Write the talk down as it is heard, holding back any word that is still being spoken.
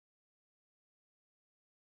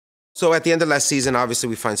So at the end of last season, obviously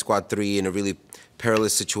we find Squad 3 in a really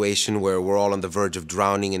perilous situation where we're all on the verge of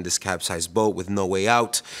drowning in this capsized boat with no way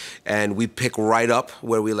out. And we pick right up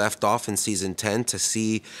where we left off in season 10 to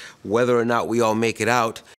see whether or not we all make it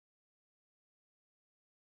out.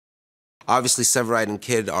 Obviously, Severide and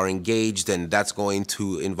Kid are engaged, and that's going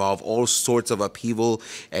to involve all sorts of upheaval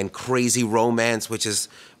and crazy romance, which is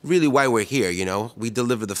really why we're here, you know? We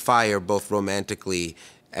deliver the fire both romantically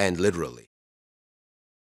and literally.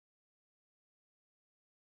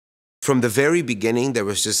 From the very beginning, there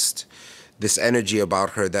was just this energy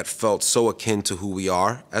about her that felt so akin to who we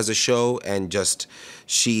are as a show, and just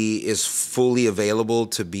she is fully available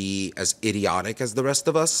to be as idiotic as the rest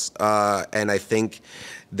of us. And I think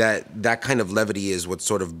that kind of levity is what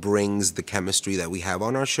sort of brings the chemistry that we have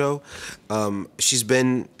on our show. She's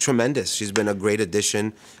been tremendous. She's been a great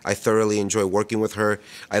addition. I thoroughly enjoy working with her.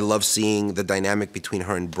 I love seeing the dynamic between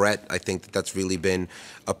her and Brett. I think that that's really been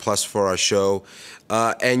a plus for our show.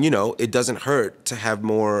 And, you know, it doesn't hurt to have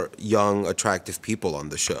more young, attractive people on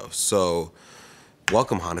the show. So,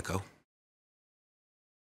 welcome, Hanako.